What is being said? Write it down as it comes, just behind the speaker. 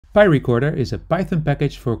pirecorder is a Python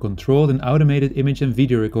package for controlled and automated image and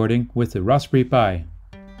video recording with the Raspberry Pi.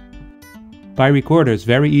 Pirecorder is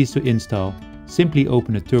very easy to install. Simply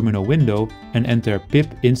open a terminal window and enter pip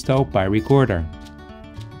install pirecorder.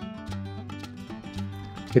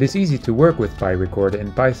 It is easy to work with pirecorder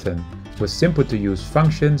in Python, with simple to use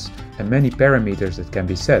functions and many parameters that can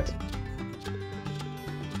be set.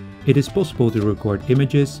 It is possible to record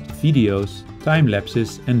images, videos,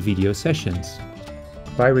 time-lapses and video sessions.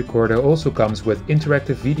 Pirecorder also comes with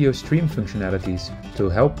interactive video stream functionalities to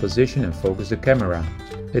help position and focus the camera.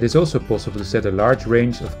 It is also possible to set a large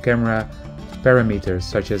range of camera parameters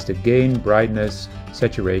such as the gain, brightness,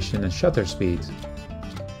 saturation and shutter speed.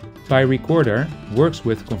 Pirecorder works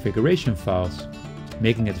with configuration files,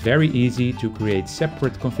 making it very easy to create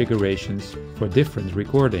separate configurations for different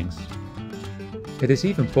recordings. It is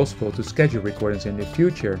even possible to schedule recordings in the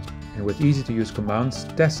future and with easy-to-use commands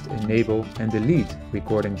test, enable and delete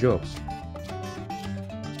recording jobs.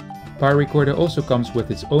 Pirecorder also comes with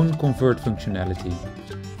its own convert functionality.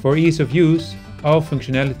 For ease of use, all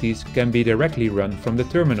functionalities can be directly run from the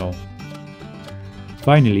terminal.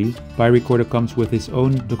 Finally, Pirecorder comes with its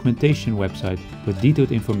own documentation website with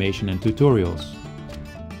detailed information and tutorials.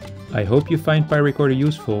 I hope you find Pirecorder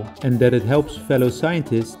useful and that it helps fellow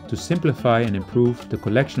scientists to simplify and improve the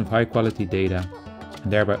collection of high-quality data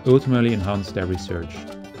and thereby ultimately enhance their research.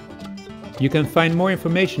 You can find more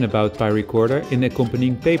information about Pirecorder in the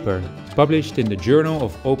accompanying paper, published in the Journal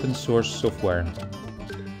of Open Source Software.